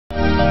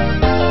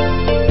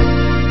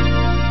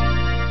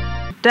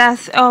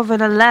death of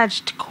an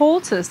alleged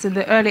cultist in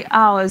the early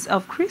hours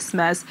of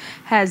Christmas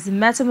has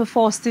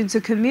metamorphosed into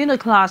communal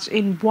clash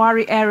in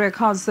Bwari area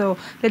council,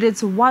 leading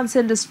to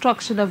wanton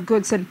destruction of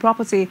goods and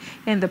property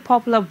in the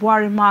popular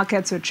Bwari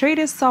market, with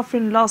traders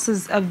suffering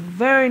losses of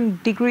varying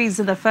degrees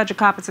in the Federal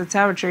Capital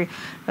Territory.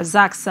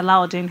 Razak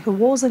Salahuddin, who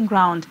was on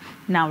ground,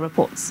 now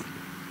reports.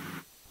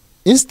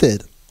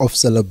 Instead of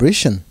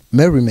celebration,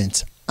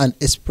 merriment, and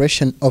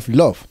expression of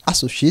love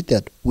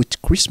associated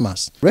with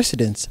Christmas,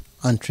 residents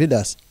and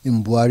traders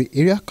in Bwari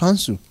Area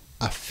Council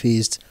are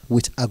faced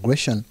with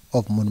aggression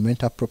of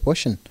monumental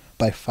proportion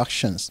by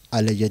factions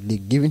allegedly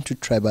given to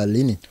tribal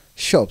leaning.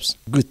 Shops,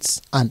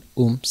 goods, and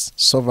homes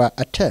suffer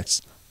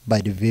attacks by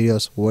the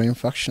various warring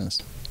factions.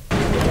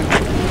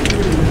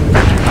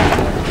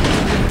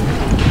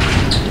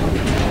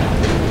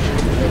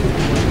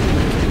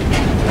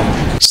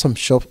 Some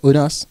shop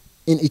owners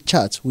in a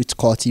chat with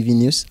Core TV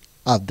News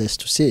have this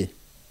to say.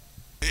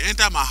 They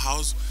enter my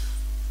house,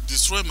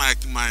 destroy my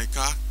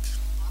car.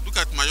 Look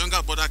at my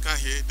younger brother car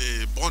here,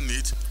 they burn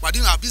it. We're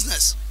doing our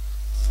business.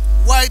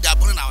 Why they are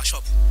burning our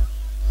shop?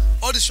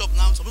 All the shop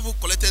now, some people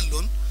collected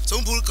loan,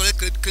 some people collect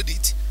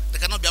credit, they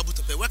cannot be able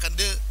to pay. Where can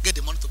they get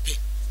the money to pay?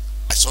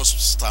 I saw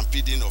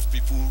stampeding of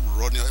people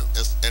running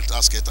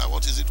elter-skelter.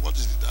 What is it?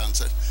 And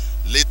said,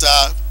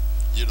 later,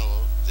 you know,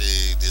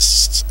 they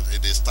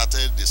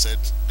said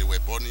they were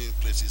burning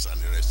places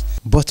and the rest.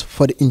 But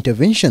for the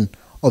intervention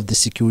of the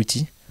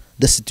security,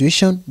 the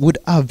situation would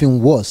have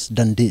been worse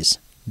than this.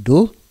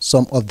 Though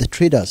some of the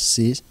traders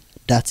say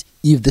that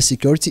if the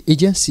security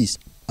agencies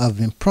have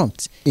been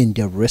prompt in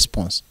their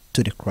response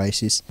to the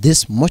crisis,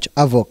 this much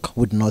havoc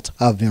would not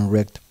have been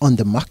wreaked on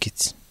the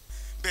market.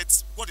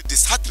 But what is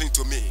disheartening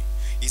to me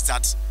is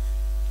that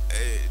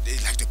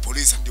like the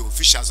police and the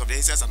officials of the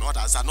SS and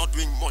others are not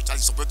doing much as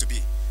it's supposed to be.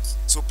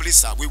 So please,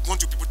 sir, we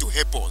want you people to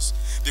help us,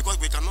 because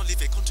we cannot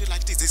live a country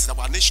like this. This is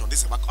our nation,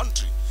 this is our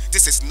country.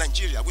 This is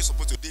Nigeria, we're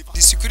supposed to live.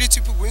 The security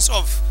people, instead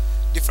of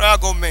the federal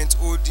government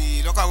or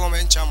the local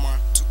government chairman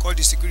to call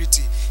the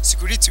security,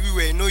 we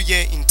were no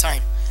here in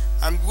time.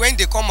 And when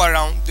they come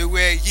around, they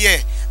were here.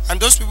 And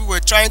those people were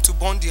trying to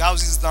burn the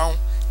houses down.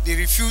 They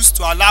refused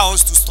to allow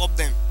us to stop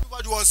them.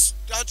 Everybody was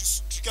trying to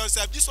secure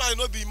themselves. This one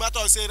will not be a matter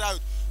of saying riot.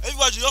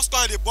 Everybody just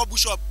come at the bubble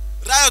shop.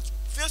 Riot,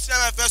 first time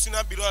and first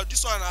time below.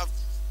 This one have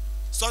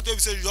something we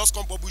say you just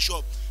come bubble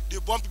shop. They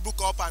burn people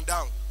come up and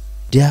down.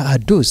 There are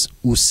those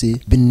who say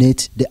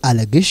beneath the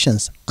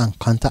allegations and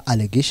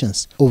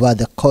counter-allegations over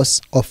the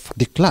cause of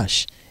the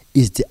clash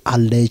is the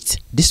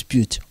alleged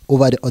dispute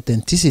over the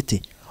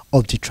authenticity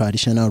of the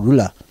traditional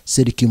ruler,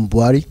 Serikin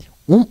Bwari,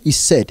 whom is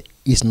said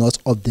is not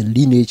of the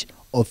lineage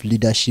of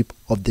leadership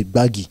of the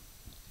Bwari.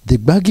 The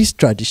Bwari's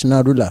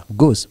traditional ruler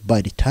goes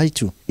by the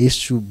title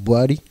Esu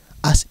Bwari,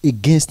 as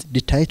against the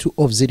title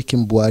of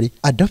Serikin Bwari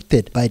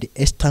adopted by the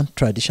Eastern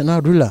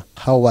traditional ruler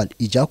Hawal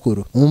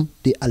Ijakoro, whom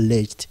they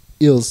alleged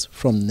hails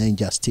from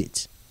Niger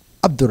State.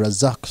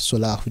 Razak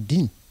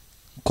Salahuddin,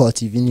 Core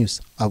TV News,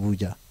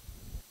 Abuja.